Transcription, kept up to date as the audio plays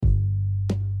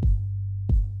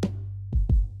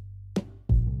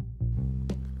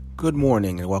Good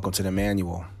morning and welcome to the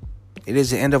manual. It is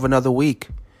the end of another week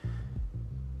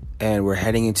and we're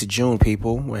heading into June,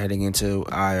 people. We're heading into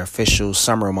our official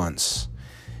summer months.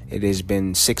 It has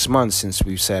been 6 months since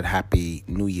we've said Happy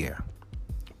New Year.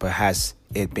 But has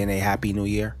it been a Happy New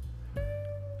Year?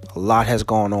 A lot has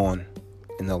gone on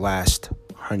in the last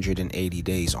 180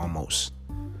 days almost.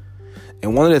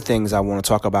 And one of the things I want to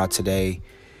talk about today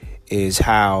is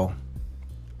how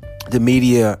the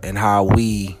media and how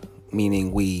we,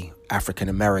 meaning we African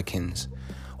Americans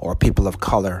or people of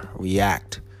color,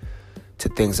 react to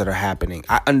things that are happening.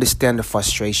 I understand the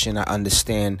frustration. I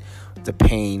understand the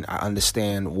pain. I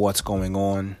understand what's going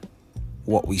on,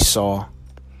 what we saw.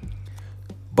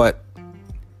 But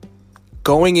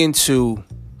going into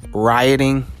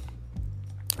rioting,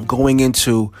 going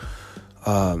into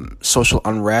social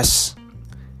unrest,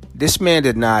 this man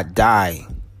did not die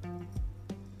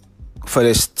for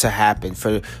this to happen,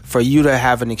 for you to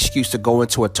have an excuse to go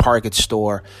into a Target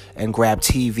store and grab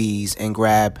TVs and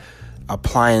grab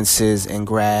appliances and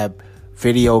grab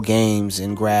video games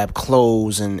and grab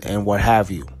clothes and what have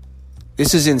you.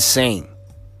 This is insane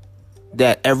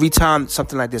that every time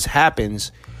something like this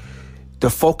happens, the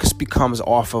focus becomes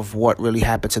off of what really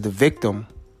happened to the victim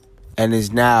and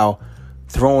is now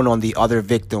thrown on the other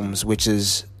victims, which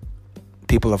is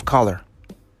people of color.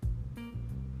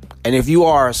 And if you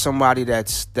are somebody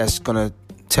that's going to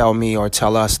tell me or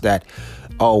tell us that,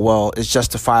 oh, well, it's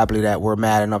justifiably that we're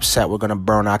mad and upset, we're going to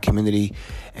burn our community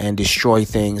and destroy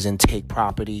things and take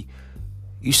property,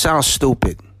 you sound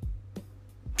stupid.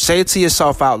 Say it to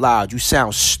yourself out loud. You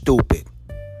sound stupid.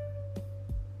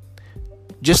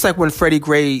 Just like when Freddie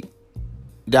Gray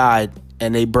died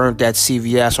and they burnt that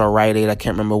CVS or Rite Aid, I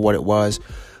can't remember what it was.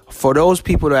 For those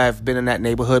people that have been in that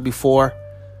neighborhood before,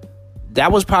 that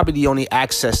was probably the only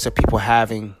access to people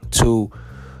having to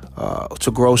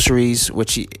groceries,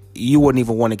 which you wouldn't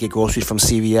even want to get groceries from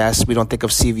CVS. We don't think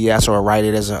of CVS or a Rite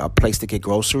Aid as a place to get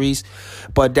groceries.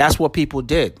 But that's what people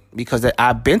did because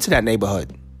I've been to that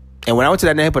neighborhood. And when I went to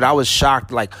that neighborhood, I was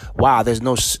shocked, like, wow, there's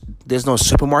no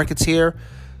supermarkets here.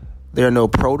 There are no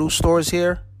produce stores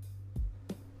here.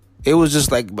 It was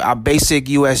just like a basic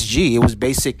USG. It was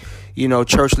basic,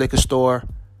 church, liquor store,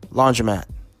 laundromat.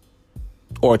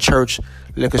 Or a church,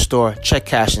 liquor store, check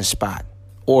cashing spot.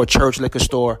 Or a church, liquor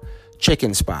store,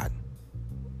 chicken spot.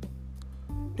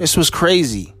 This was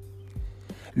crazy.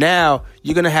 Now,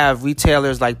 you're going to have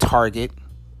retailers like Target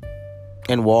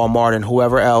and Walmart and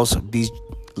whoever else, these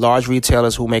large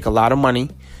retailers who make a lot of money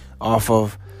off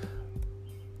of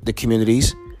the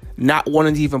communities, not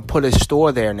wanting to even put a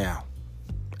store there now.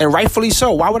 And rightfully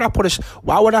so. Why would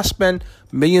I spend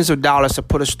millions of dollars to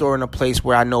put a store in a place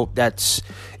where I know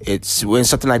it's when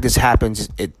something like this happens,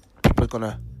 people are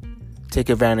gonna take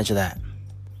advantage of that.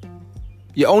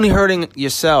 You're only hurting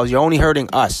yourselves. You're only hurting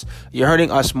us. You're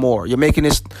hurting us more. You're making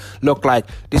this look like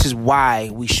this is why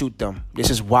we shoot them.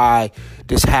 This is why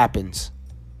this happens.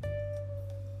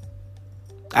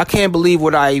 I can't believe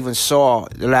what I even saw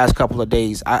the last couple of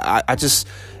days.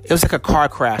 It was like a car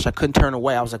crash. I couldn't turn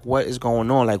away. I was like, what is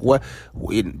going on? Like, what?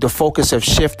 The focus have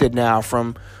shifted now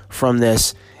from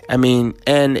this. I mean,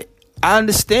 and I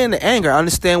understand the anger. I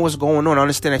understand what's going on. I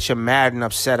understand that you're mad and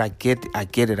upset. I get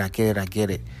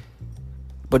it.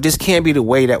 But this can't be the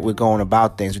way that we're going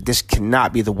about things. This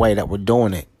cannot be the way that we're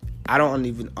doing it. I don't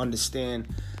even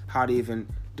understand how to even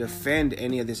defend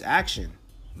any of this action.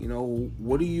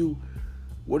 What do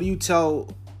you tell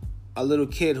a little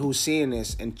kid who's seeing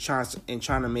this and trying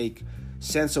to make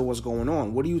sense of what's going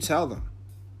on? What do you tell them?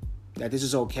 That this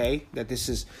is okay? That this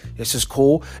is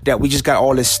cool? That we just got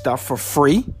all this stuff for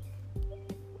free?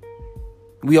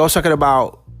 We also talking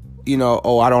about, I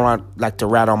don't like to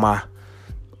rat on my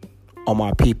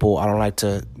people. I don't like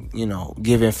to,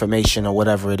 give information or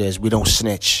whatever it is. We don't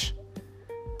snitch.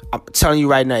 I'm telling you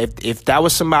right now, if that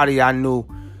was somebody I knew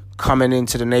coming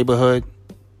into the neighborhood,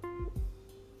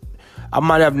 I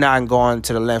might have not gone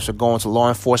to the lengths of going to law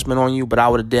enforcement on you, but I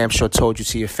would have damn sure told you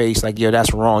to your face, like, yo,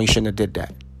 that's wrong. You shouldn't have did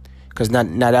that. Because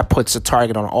now that puts a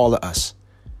target on all of us.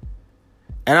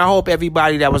 And I hope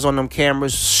everybody that was on them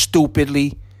cameras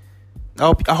stupidly,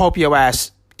 I hope your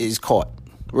ass is caught.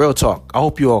 Real talk. I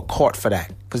hope you are caught for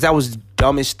that. Because that was the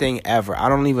dumbest thing ever. I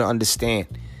don't even understand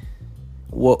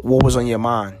what was on your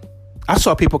mind. I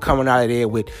saw people coming out of there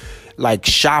with, like,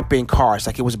 shopping carts,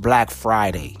 like it was Black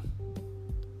Friday.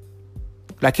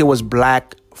 Like it was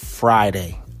Black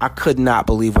Friday. I could not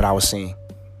believe what I was seeing.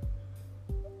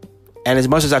 And as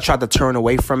much as I tried to turn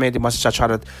away from it, as much as I try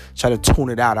to tune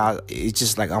it out, it's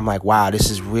just like, I'm like, wow, this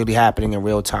is really happening in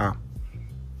real time.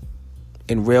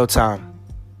 In real time.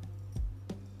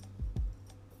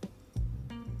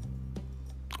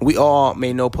 We all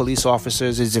may know police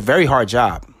officers. It's a very hard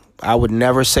job. I would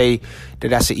never say that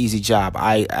that's an easy job.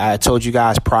 I told you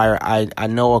guys prior, I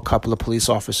know a couple of police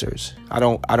officers. I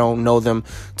don't know them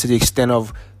to the extent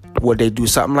of would they do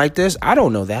something like this. I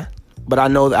don't know that. But I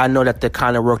know that the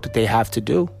kind of work that they have to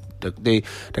do, the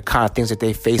kind of things that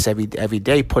they face every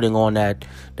day, putting on that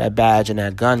badge and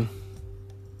that gun,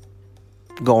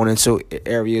 going into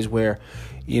areas where,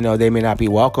 they may not be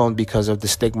welcomed because of the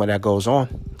stigma that goes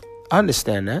on. I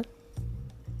understand that.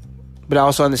 But I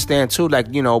also understand, too,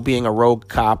 like, being a rogue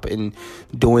cop and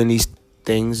doing these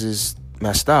things is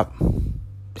messed up.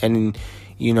 And,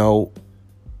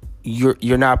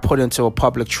 you're not put into a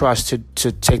public trust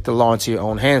to take the law into your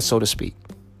own hands, so to speak.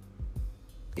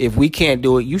 If we can't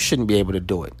do it, you shouldn't be able to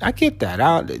do it. I get that.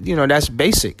 That's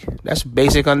basic. That's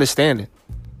basic understanding.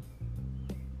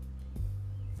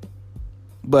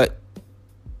 But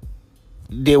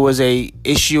there was a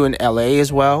issue in LA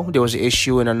as well. There was an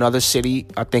issue in another city,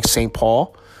 I think St.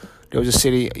 Paul. There was a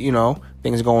city,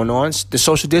 things going on. The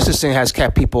social distancing has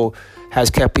kept people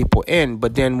in.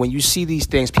 But then when you see these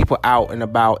things, people out and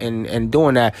about and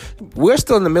doing that, we're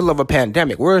still in the middle of a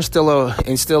pandemic. We're still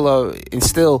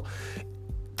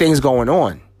things going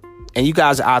on. And you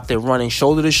guys are out there running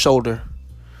shoulder to shoulder,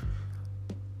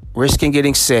 risking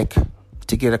getting sick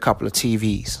to get a couple of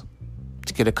TVs,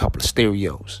 to get a couple of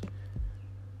stereos.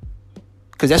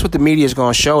 Because that's what the media is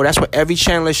going to show. That's what every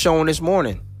channel is showing this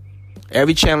morning.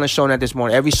 Every channel is showing that this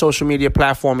morning. Every social media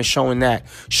platform is showing that.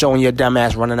 Showing your dumb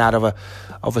ass running out of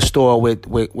a store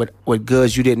with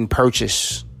goods you didn't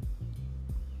purchase.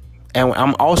 And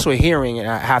I'm also hearing, and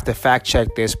I have to fact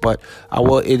check this, but I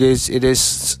will. It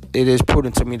is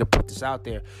prudent to me to put this out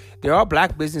there. There are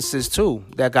black businesses too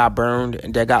that got burned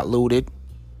and that got looted.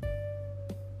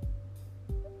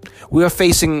 We are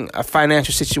facing a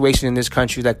financial situation in this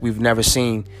country like we've never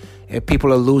seen. And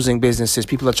people are losing businesses.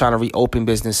 People are trying to reopen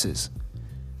businesses.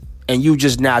 And you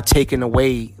just now taking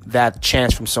away that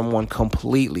chance from someone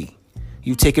completely.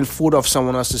 You've taken food off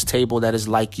someone else's table that is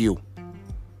like you.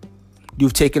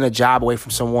 You've taken a job away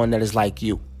from someone that is like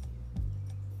you.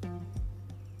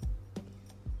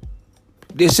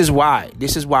 This is why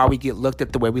we get looked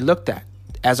at the way we looked at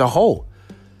as a whole.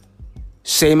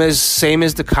 Same as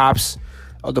the cops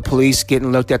or the police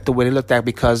getting looked at the way they looked at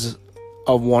because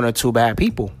of one or two bad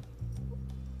people.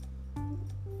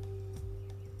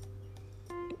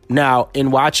 Now,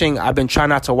 in watching, I've been trying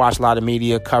not to watch a lot of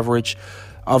media coverage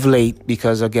of late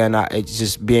because, again, it's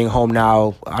just being home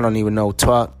now. I don't even know,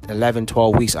 11,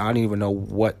 12 weeks. I don't even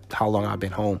know how long I've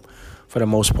been home for the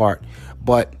most part.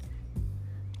 But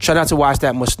try not to watch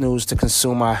that much news to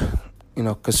consume my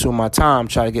time,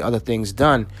 try to get other things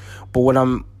done. But what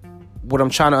I'm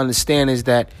trying to understand is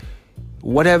that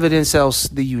what evidence else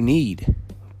do you need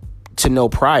to know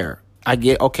prior? I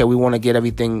get, okay, we want to get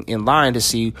everything in line to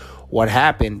see what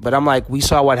happened. But I'm like, we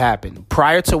saw what happened.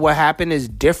 Prior to what happened is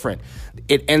different.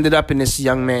 It ended up in this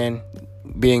young man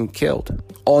being killed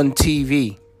on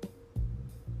TV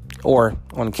or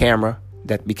on camera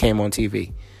that became on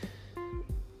TV.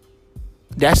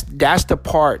 That's the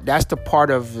part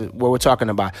of what we're talking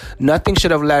about. Nothing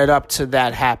should have led up to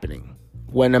that happening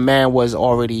when the man was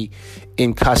already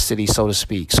in custody, so to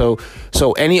speak. So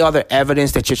any other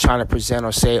evidence that you're trying to present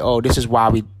or say, oh, this is why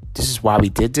we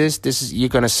did this, you're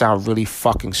gonna sound really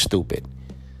fucking stupid.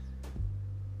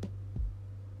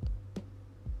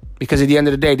 Because at the end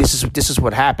of the day, this is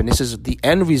what happened. This is the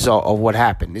end result of what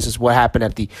happened. This is what happened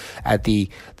at the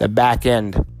back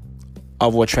end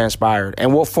of what transpired.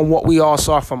 And from what we all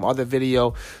saw from other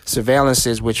video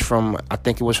surveillances, I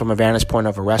think it was from a vantage point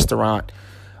of a restaurant,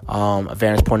 a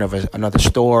vantage point of another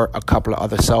store, a couple of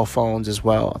other cell phones as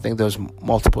well. I think there was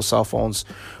multiple cell phones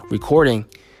recording.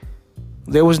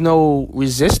 There was no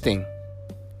resisting.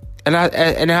 And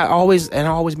I always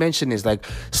mention this, like,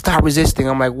 stop resisting.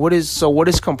 I'm like, what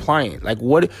is compliant? Like,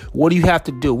 what do you have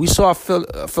to do? We saw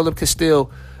Philip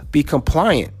Castile be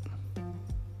compliant,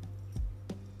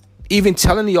 even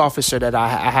telling the officer that I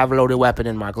have a loaded weapon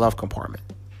in my glove compartment.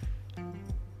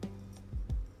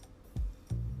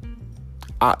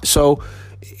 So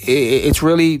it's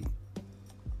really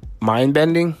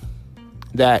mind-bending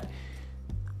that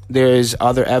there's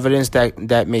other evidence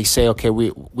that may say, okay,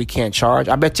 we can't charge.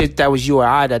 I bet you if that was you or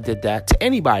I that did that to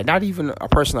anybody, not even a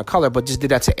person of color, but just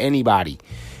did that to anybody,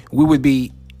 we would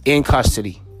be in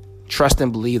custody. Trust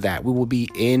and believe that. We will be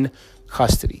in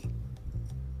custody.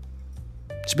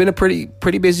 It's been a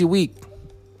pretty busy week.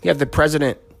 You have the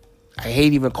president, I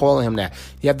hate even calling him that.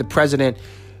 You have the president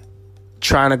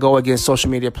trying to go against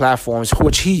social media platforms,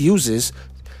 which he uses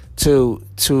to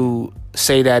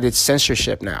say that it's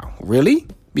censorship now. Really?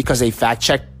 Because they fact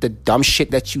check the dumb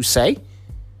shit that you say?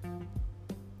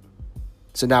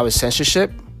 So now it's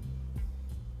censorship.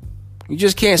 You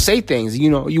just can't say things. You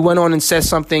know, you went on and said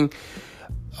something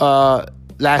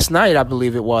last night, I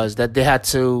believe it was, that they had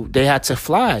to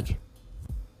flag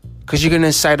because you're gonna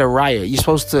incite a riot. You're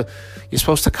supposed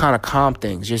to kind of calm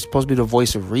things. You're supposed to be the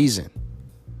voice of reason.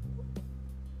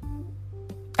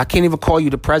 I can't even call you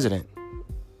the president.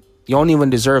 You don't even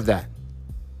deserve that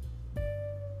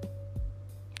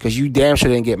because you damn sure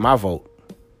didn't get my vote.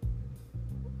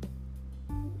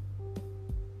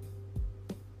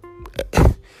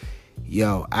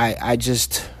 Yo, I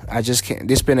just can't.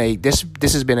 This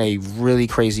has been a really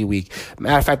crazy week.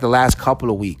 Matter of fact, the last couple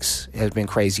of weeks has been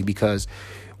crazy because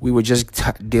we were just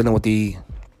dealing with the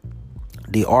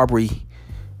Arbery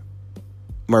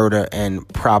murder and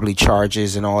probably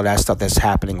charges and all that stuff that's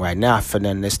happening right now for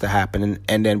then this to happen,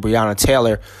 and then Breonna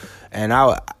Taylor. And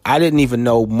I didn't even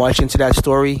know much into that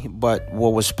story, but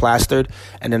what was plastered,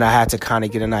 and then I had to kind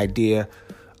of get an idea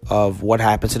of what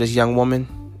happened to this young woman.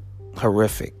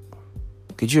 Horrific.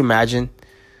 Could you imagine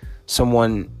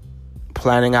someone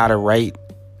planning out an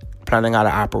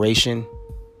operation,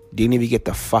 didn't even get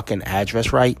the fucking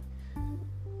address right?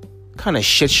 What kind of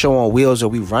shit show on wheels are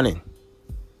we running?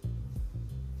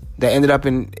 That ended up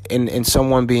in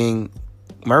someone being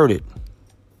murdered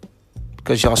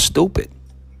because y'all stupid.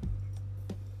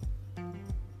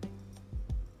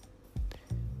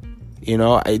 You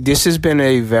know, this has been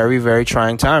a very, very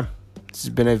trying time. This has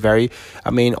been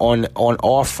on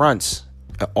all fronts.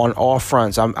 On all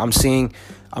fronts, I'm seeing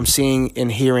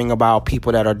and hearing about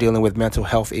people that are dealing with mental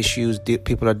health issues.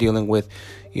 People are dealing with,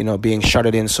 you know, being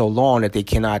shuttered in so long that they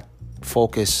cannot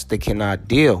focus, they cannot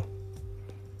deal,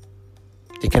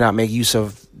 they cannot make use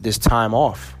of this time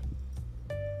off.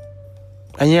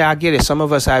 And yeah, I get it. Some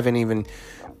of us haven't even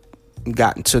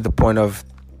gotten to the point of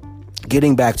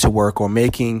getting back to work or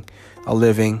making a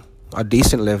living, a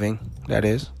decent living, that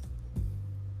is,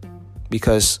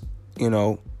 because, you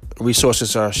know,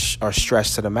 resources are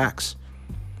stressed to the max.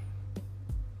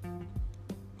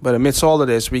 But amidst all of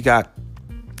this, we got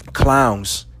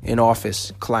clowns in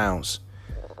office. Clowns.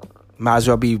 Might as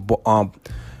well be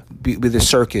with the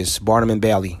circus, Barnum and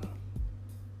Bailey.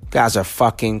 Guys are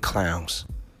fucking clowns.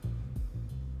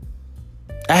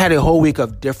 I had a whole week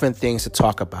of different things to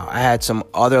talk about. I had some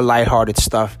other lighthearted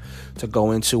stuff to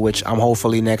go into, which I'm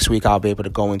hopefully next week I'll be able to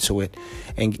go into it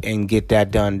and get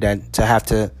that done. Than to have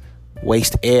to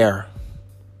waste air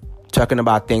talking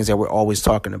about things that we're always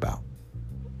talking about,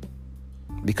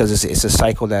 because it's a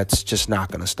cycle that's just not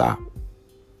going to stop.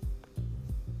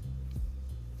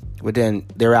 But then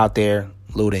they're out there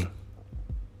looting.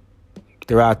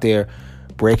 They're out there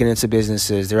breaking into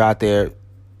businesses. They're out there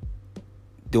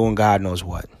doing God knows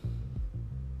what.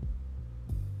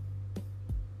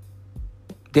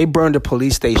 They burned a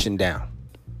police station down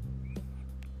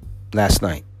last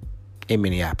night in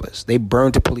Minneapolis. They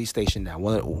burned the police station down,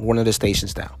 one of the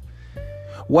stations down.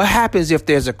 What happens if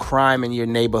there's a crime in your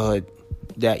neighborhood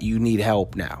that you need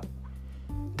help now?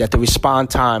 That the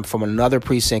response time from another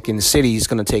precinct in the city is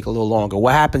going to take a little longer.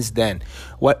 What happens then?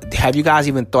 What have you guys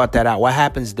even thought that out? What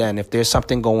happens then if there's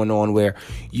something going on where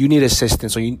you need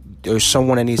assistance or there's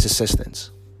someone that needs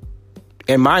assistance?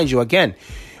 And mind you, again,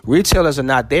 retailers are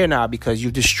not there now because you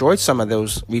destroyed some of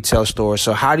those retail stores.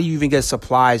 So how do you even get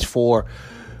supplies for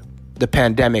the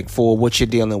pandemic, for what you're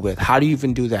dealing with? How do you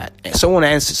even do that?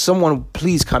 Someone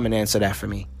please come and answer that for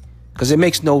me, because it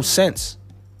makes no sense.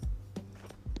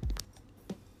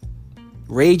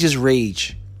 Rage is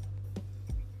rage.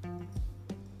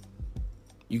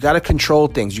 You got to control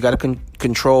things. You got to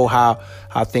control how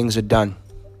things are done.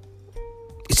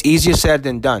 It's easier said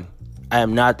than done. I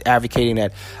am not advocating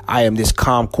that I am this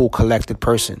calm, cool, collected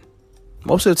person.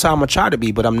 Most of the time I try to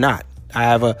be, but I'm not.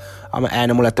 I'm an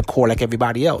animal at the core like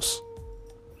everybody else.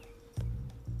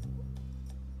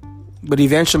 But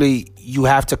eventually you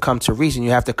have to come to reason.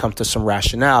 You have to come to some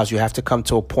rationales. You have to come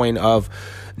to a point of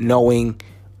knowing,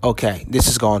 okay, this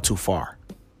has gone too far.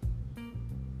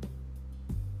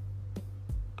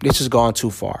 This has gone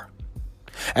too far.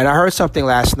 And I heard something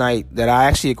last night that I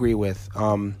actually agree with.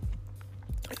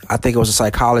 I think it was a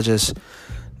psychologist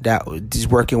that is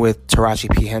working with Taraji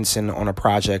P. Henson on a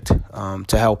project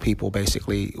to help people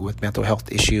basically with mental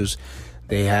health issues.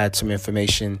 They had some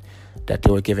information that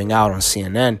they were giving out on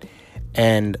CNN.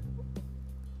 And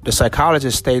the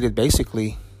psychologist stated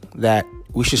basically that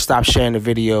we should stop sharing the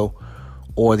video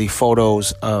or the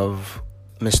photos of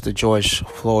Mr. George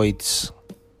Floyd's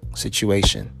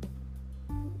situation,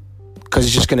 because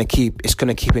it's just going to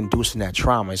keep inducing that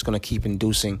trauma. It's going to keep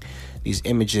inducing these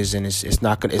images, and it's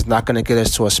not going to get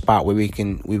us to a spot where we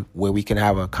can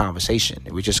have a conversation.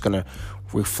 We're just going to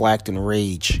reflect and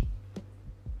rage.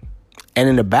 And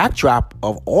in the backdrop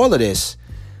of all of this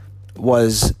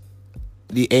was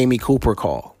the Amy Cooper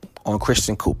call on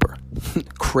Kristen Cooper.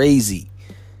 Crazy.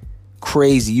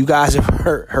 You guys have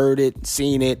heard it,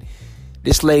 seen it.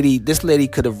 This lady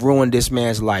could have ruined this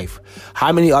man's life.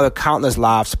 How many other countless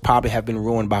lives probably have been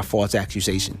ruined by false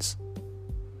accusations?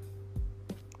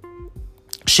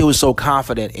 She was so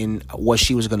confident in what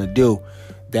she was going to do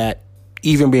that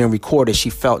even being recorded, she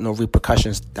felt no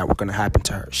repercussions that were going to happen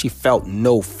to her. She felt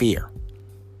no fear.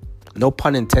 No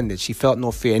pun intended. She felt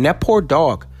no fear. And that poor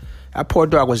dog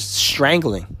was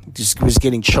strangling. Just was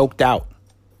getting choked out.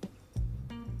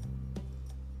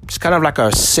 It's kind of like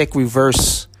a sick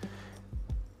reverse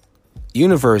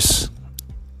universe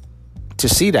to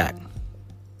see that.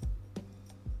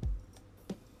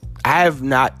 I have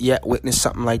not yet witnessed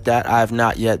something like that. I have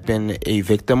not yet been a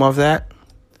victim of that.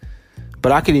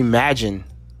 But I can imagine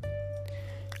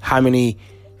how many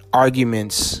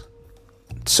arguments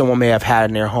someone may have had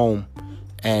in their home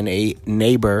and a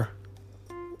neighbor,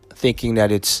 thinking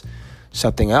that it's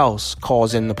something else,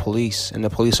 calls in the police, and the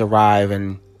police arrive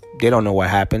and they don't know what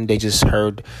happened. They just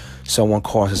heard someone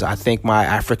call and says, I think my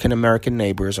African-American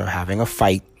neighbors are having a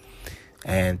fight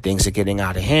and things are getting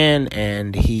out of hand,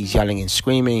 and he's yelling and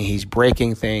screaming, he's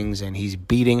breaking things, and he's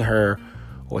beating her,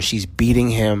 or she's beating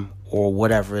him, or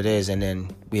whatever it is. And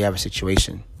then we have a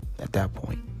situation at that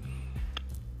point.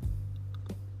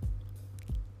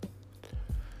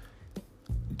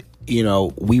 You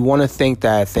know, we want to think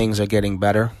that things are getting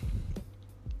better.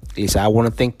 At least I want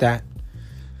to think that.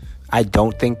 I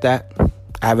don't think that.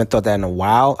 I haven't thought that in a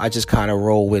while. I just kind of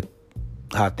roll with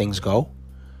how things go.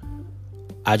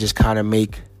 I just kind of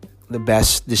make the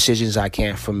best decisions I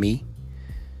can for me.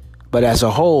 But as a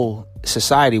whole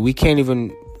society, we can't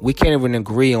even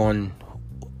agree on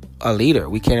a leader.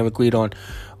 We can't even agree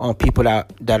on people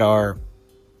that are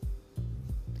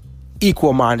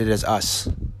equal-minded as us,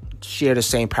 share the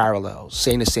same parallels,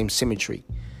 share the same symmetry.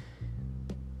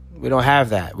 We don't have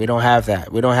that. We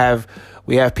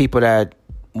have people that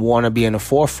want to be in the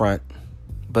forefront,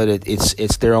 but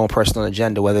it's their own personal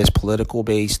agenda, whether it's political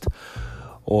based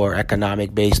or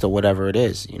economic based or whatever it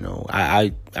is. You know,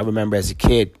 I remember as a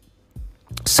kid,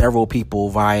 several people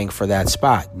vying for that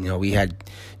spot. You know, we had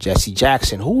Jesse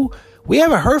Jackson, who we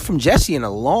haven't heard from Jesse in a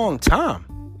long time.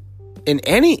 In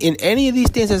any of these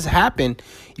things that's happened,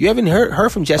 you haven't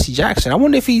heard from Jesse Jackson. I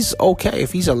wonder if he's okay,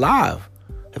 if he's alive.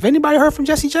 Have anybody heard from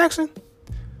Jesse Jackson?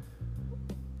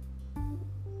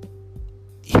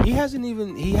 He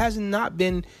has not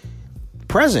been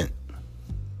present.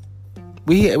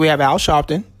 We have Al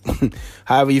Sharpton.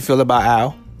 However you feel about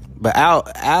Al. But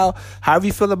Al, however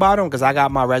you feel about him, because I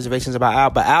got my reservations about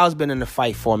Al, but Al's been in the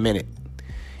fight for a minute.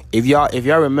 If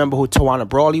y'all remember who Tawana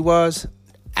Brawley was,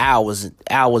 Al was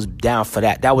down for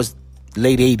that. That was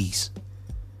late 80s.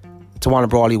 Tawana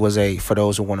Brawley was for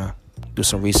those who want to do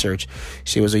some research,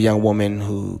 she was a young woman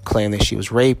who claimed that she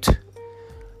was raped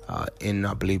in,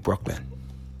 I believe, Brooklyn.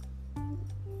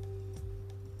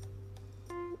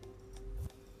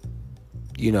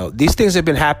 You know, these things have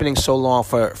been happening so long.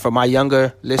 For my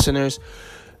younger listeners,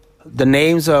 the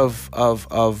names of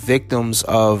victims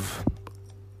of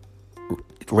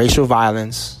racial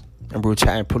violence and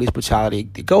police brutality,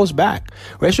 it goes back.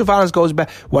 Racial violence goes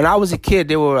back. When I was a kid,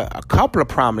 there were a couple of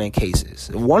prominent cases.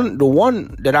 The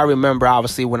one that I remember,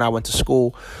 obviously, when I went to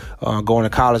school, going to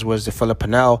college, was the Philip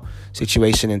Pennell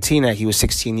situation in Teaneck. He was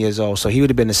 16 years old, so he would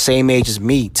have been the same age as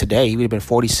me today. He would have been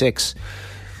 46.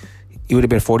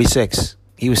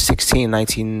 He was 16 in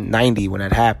 1990 when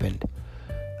that happened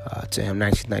to him,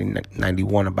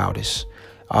 1991 about us.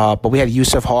 But we had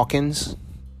Yusuf Hawkins.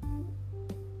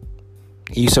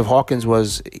 Yusuf Hawkins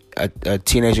was a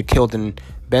teenager killed in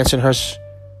Bensonhurst.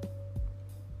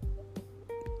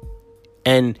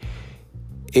 And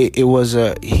he was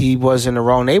in the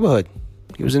wrong neighborhood.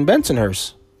 He was in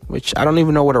Bensonhurst, which I don't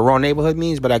even know what a wrong neighborhood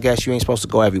means, but I guess you ain't supposed to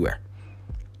go everywhere.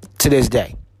 To this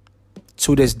day,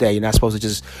 you're not supposed to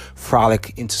just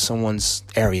frolic into someone's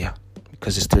area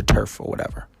because it's their turf or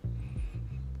whatever.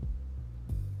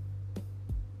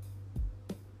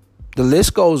 The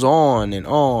list goes on and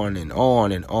on and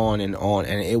on and on and on,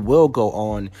 and it will go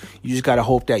on. You just got to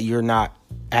hope that you're not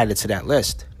added to that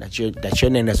list, that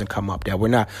your name doesn't come up, that we're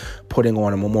not putting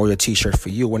on a memorial T-shirt for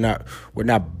you. We're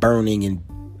not burning and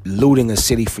looting a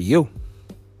city for you.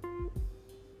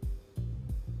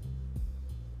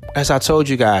 As I told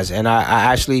you guys, and I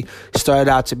actually started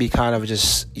out to be kind of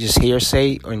just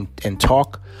hearsay and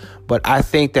talk, but I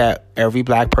think that every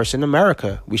black person in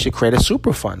America, we should create a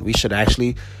super fund. We should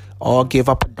actually all give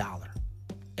up $1.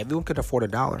 Everyone could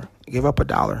afford $1. Give up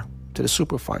 $1 to the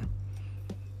super fund.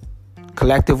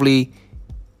 Collectively,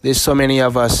 there's so many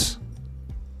of us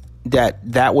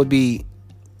that would be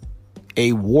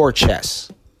a war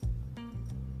chest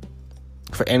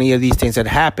for any of these things that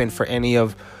happen, for any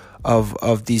of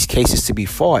these cases to be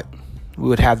fought. We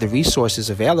would have the resources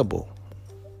available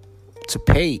to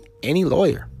pay any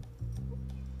lawyer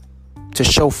to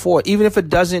show for it, even if it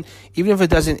doesn't,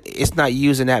 it's not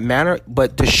used in that manner,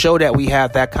 but to show that we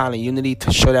have that kind of unity,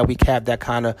 to show that we have that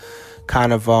kind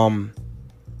of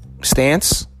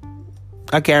stance.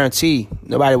 I guarantee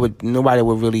nobody would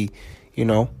really,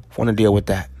 want to deal with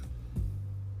that.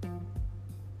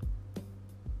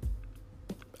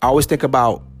 I always think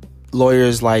about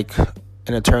lawyers like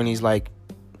and attorneys like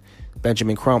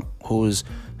Benjamin Crump, who's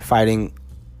fighting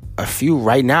a few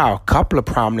right now, a couple of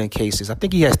prominent cases. I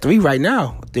think he has 3 right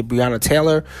now. The Breonna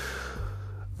Taylor,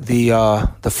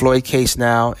 the Floyd case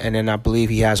now, and then I believe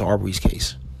he has Arbery's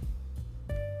case.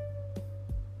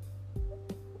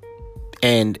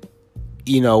 And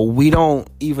we don't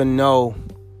even know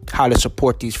how to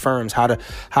support these firms, how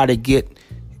to get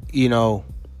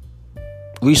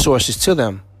resources to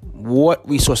them, what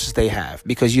resources they have,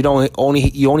 because you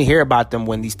only hear about them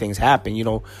when these things happen.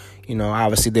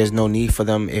 Obviously there's no need for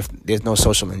them if there's no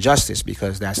social injustice,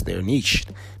 because that's their niche,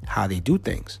 how they do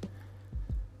things.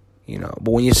 But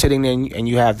when you're sitting there and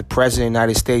you have the president of the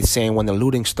United States saying when the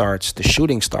looting starts, the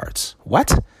shooting starts.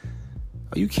 What?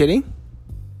 Are you kidding?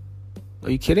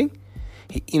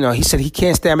 He said he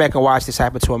can't stand back and watch this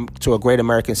happen to a great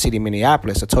American city,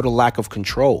 Minneapolis, a total lack of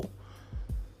control.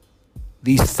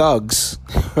 These thugs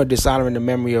are dishonoring the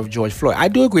memory of George Floyd. I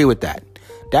do agree with that.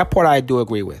 That part I do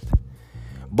agree with.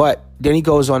 But then he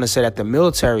goes on to say that the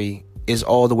military is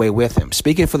all the way with him,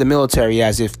 speaking for the military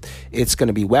as if it's going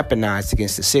to be weaponized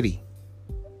against the city.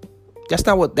 That's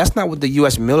not what the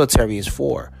U.S. military is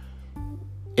for.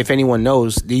 If anyone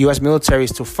knows, the U.S. military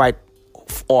is to fight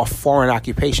off foreign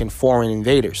occupation, foreign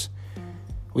invaders.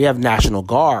 We have National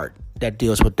Guard that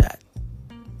deals with that.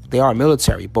 They are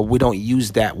military, but we don't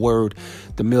use that word.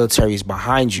 The military is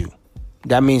behind you.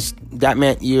 That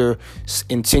meant you're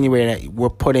insinuating that we're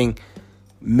putting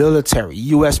military,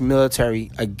 U.S. military,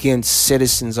 against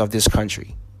citizens of this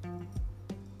country.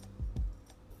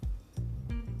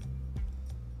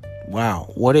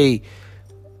 Wow, what a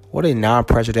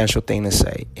non-presidential thing to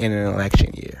say in an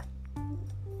election year.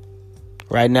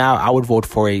 Right now, I would vote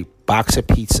for a box of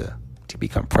pizza to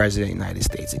become president of the United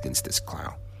States against this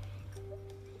clown.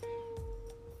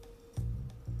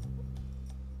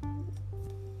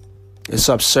 It's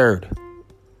absurd.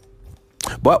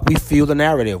 But we feel the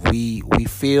narrative. We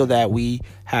feel that we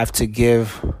have to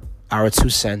give our 2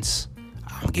 cents.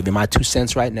 I'm giving my 2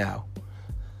 cents right now.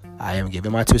 I am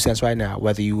giving my 2 cents right now.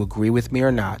 Whether you agree with me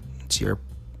or not, it's your,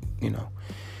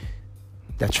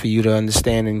 that's for you to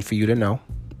understand and for you to know.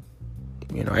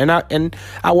 And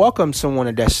I welcome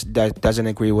someone that doesn't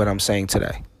agree with what I'm saying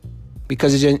today,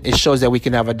 because it shows that we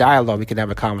can have a dialogue, we can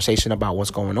have a conversation about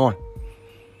what's going on.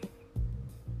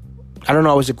 I don't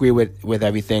always agree with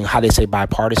everything, how they say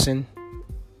bipartisan.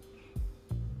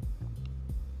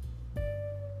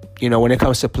 When it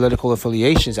comes to political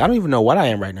affiliations, I don't even know what I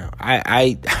am right now.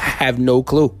 I have no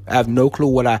clue. I have no clue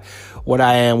what I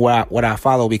am, what I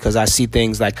follow, because I see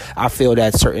things like, I feel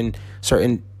that certain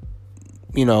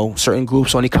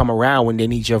groups only come around when they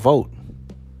need your vote.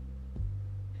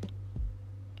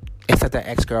 It's like that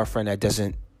ex-girlfriend that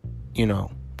doesn't,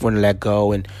 want to let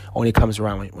go and only comes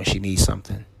around when she needs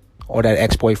something. Or that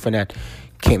ex-boyfriend that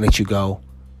can't let you go,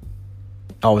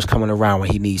 always coming around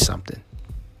when he needs something.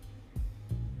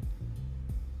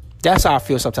 That's how I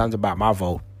feel sometimes about my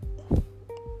vote.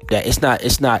 That it's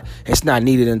not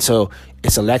needed until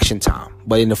it's election time.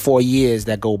 But in the 4 years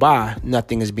that go by,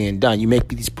 nothing is being done. You make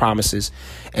these promises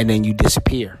and then you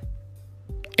disappear.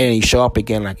 And then you show up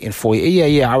again like in 4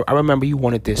 years. Yeah, I remember you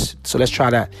wanted this, so let's try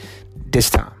that this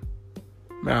time.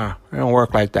 Nah, it don't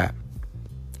work like that.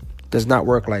 Does not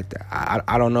work like that.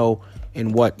 I don't know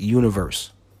in what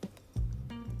universe.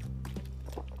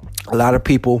 A lot of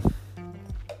people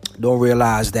don't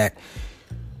realize that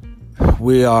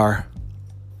we are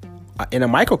in a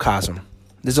microcosm.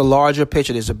 There's a larger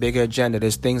picture. There's a bigger agenda.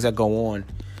 There's things that go on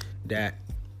that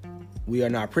we are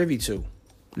not privy to,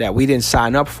 that we didn't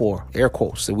sign up for, air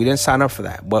quotes. So we didn't sign up for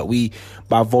that. But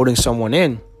by voting someone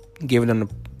in, giving them the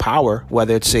power,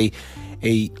 whether it's a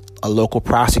local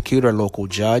prosecutor, a local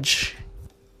judge,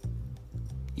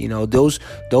 those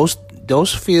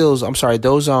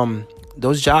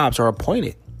jobs are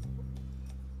appointed.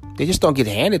 They just don't get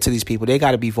handed to these people. They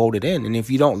got to be voted in. And if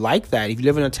you don't like that, if you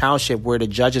live in a township where the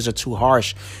judges are too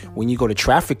harsh, when you go to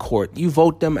traffic court, you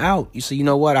vote them out. You say, you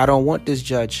know what? I don't want this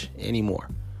judge anymore.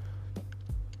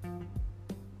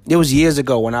 It was years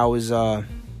ago when I was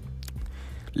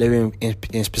living in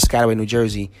Piscataway, New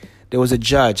Jersey. There was a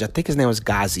judge. I think his name was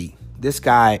Ghazi. This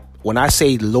guy, when I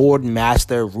say Lord,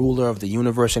 Master, Ruler of the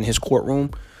universe in his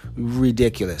courtroom,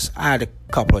 ridiculous. I had a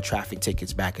couple of traffic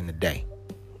tickets back in the day.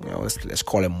 Let's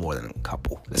call it more than a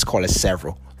couple. Let's call it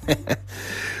several.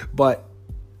 But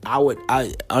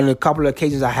on a couple of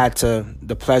occasions, I had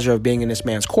the pleasure of being in this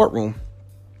man's courtroom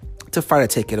to fight a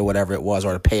ticket or whatever it was,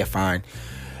 or to pay a fine.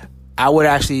 I would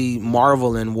actually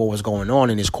marvel in what was going on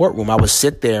in his courtroom. I would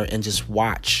sit there and just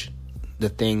watch the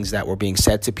things that were being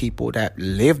said to people that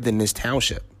lived in this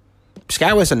township.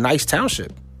 Piscataway is a nice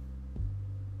township.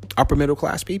 Upper middle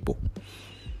class people.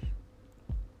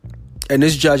 And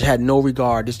this judge had no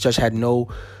regard. This judge had no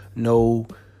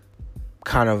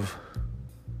kind of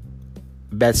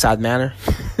bedside manner,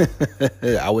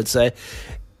 I would say.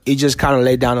 He just kind of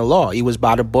laid down the law. He was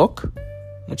by the book,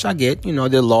 which I get. There are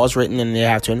laws written and they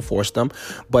have to enforce them.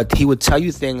 But he would tell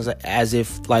you things as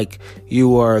if like you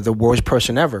were the worst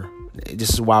person ever.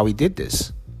 This is why we did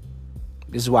this.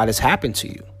 This is why this happened to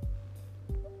you.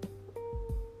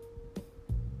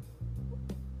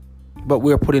 But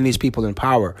we're putting these people in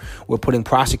power. We're putting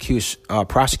prosecutors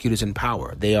in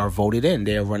power. They are voted in.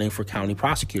 They are running for county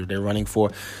prosecutor. They're running for,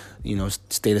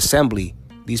 state assembly.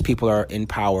 These people are in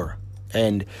power.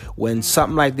 And when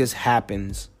something like this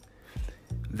happens,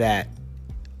 that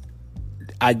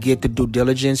I get the due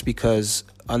diligence, because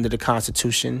under the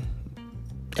Constitution,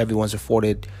 everyone's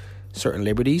afforded certain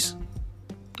liberties.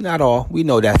 Not all. We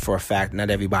know that for a fact. Not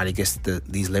everybody gets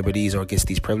these liberties or gets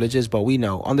these privileges, but we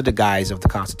know under the guise of the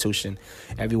Constitution,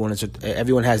 everyone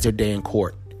has their day in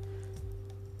court.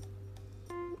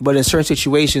 But in certain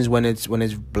situations, when it's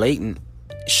blatant,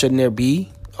 shouldn't there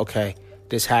be, okay,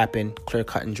 this happened, clear,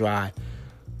 cut, and dry.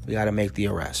 We got to make the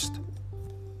arrest.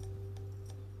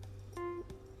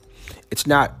 It's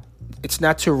not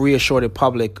to reassure the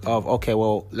public of, okay,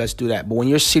 well, let's do that. But when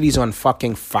your city's on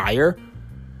fucking fire,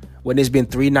 when there's been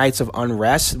 3 nights of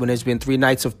unrest, when there's been 3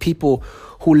 nights of people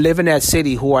who live in that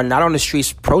city who are not on the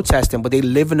streets protesting, but they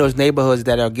live in those neighborhoods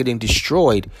that are getting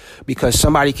destroyed because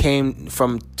somebody came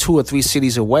from 2 or 3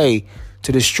 cities away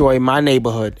to destroy my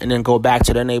neighborhood and then go back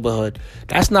to their neighborhood.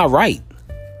 That's not right.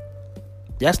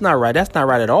 That's not right. That's not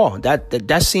right at all.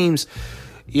 That seems,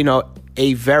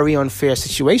 a very unfair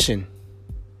situation.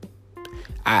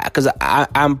 Because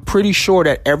I'm pretty sure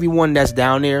that everyone that's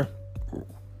down there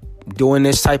doing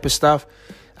this type of stuff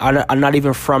are not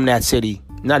even from that city.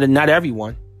 Not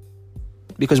everyone.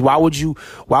 Because why would you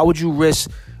risk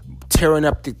tearing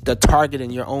up the target in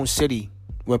your own city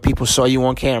when people saw you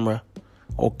on camera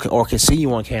or can see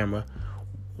you on camera?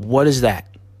 What is that?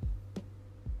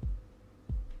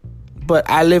 But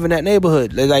I live in that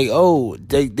neighborhood. They're like,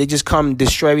 they just come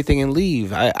destroy everything and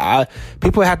leave.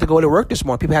 People have to go to work this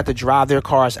morning. People have to drive their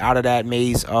cars out of that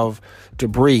maze of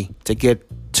debris to get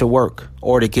to work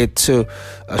or to get to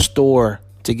a store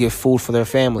to get food for their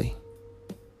family.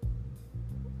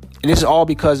 And this is all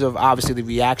because of, obviously, the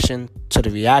reaction to the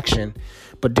reaction.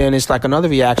 But then it's like another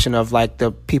reaction of like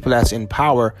the people that's in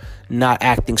power not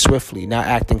acting swiftly, not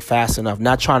acting fast enough,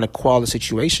 not trying to quell the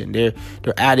situation. They're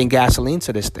adding gasoline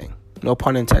to this thing. No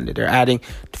pun intended. They're adding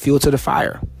fuel to the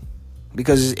fire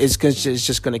because it's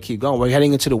just going to keep going. We're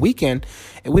heading into the weekend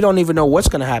and we don't even know what's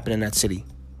going to happen in that city.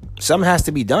 Something has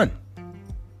to be done.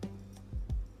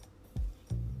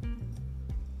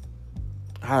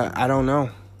 I don't know.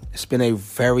 It's been a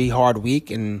very hard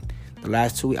week, and the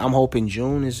last 2 weeks, I'm hoping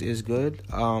June is good.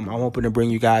 I'm hoping to bring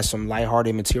you guys some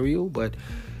lighthearted material, but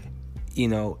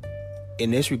in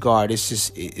this regard, it's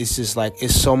just like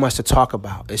it's so much to talk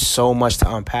about. It's so much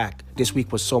to unpack. This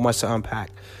week was so much to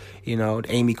unpack.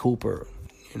 Amy Cooper,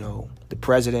 the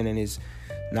president and his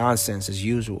nonsense as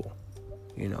usual.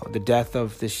 The death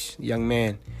of this young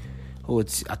man who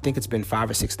I think it's been 5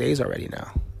 or 6 days already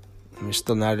now. And we're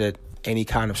still not at any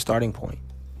kind of starting point.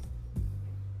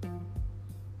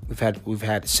 We've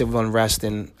had civil unrest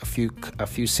in a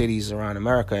few cities around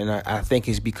America, and I think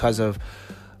it's because of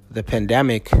the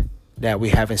pandemic that we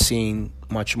haven't seen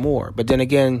much more. But then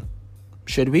again,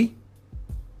 should we?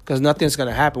 Because nothing's going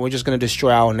to happen. We're just going to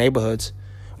destroy our neighborhoods.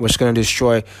 We're just going to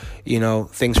destroy,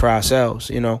 things for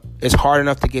ourselves. It's hard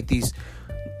enough to get these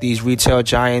retail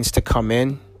giants to come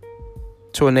in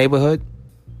to a neighborhood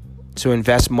to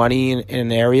invest money in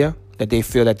an area that they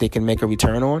feel that they can make a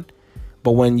return on.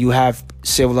 But when you have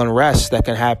civil unrest that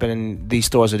can happen and these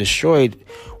stores are destroyed,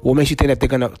 what makes you think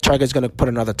that Target's going to put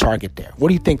another Target there? What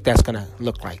do you think that's going to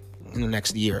look like in the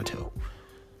next year or two?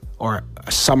 Or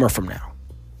a summer from now?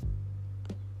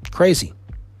 Crazy.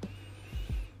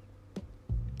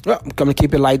 Well, I'm going to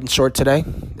keep it light and short today.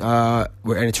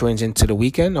 We're entering into the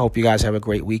weekend. I hope you guys have a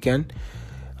great weekend.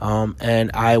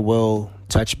 And I will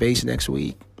touch base next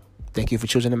week. Thank you for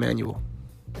choosing Emmanuel.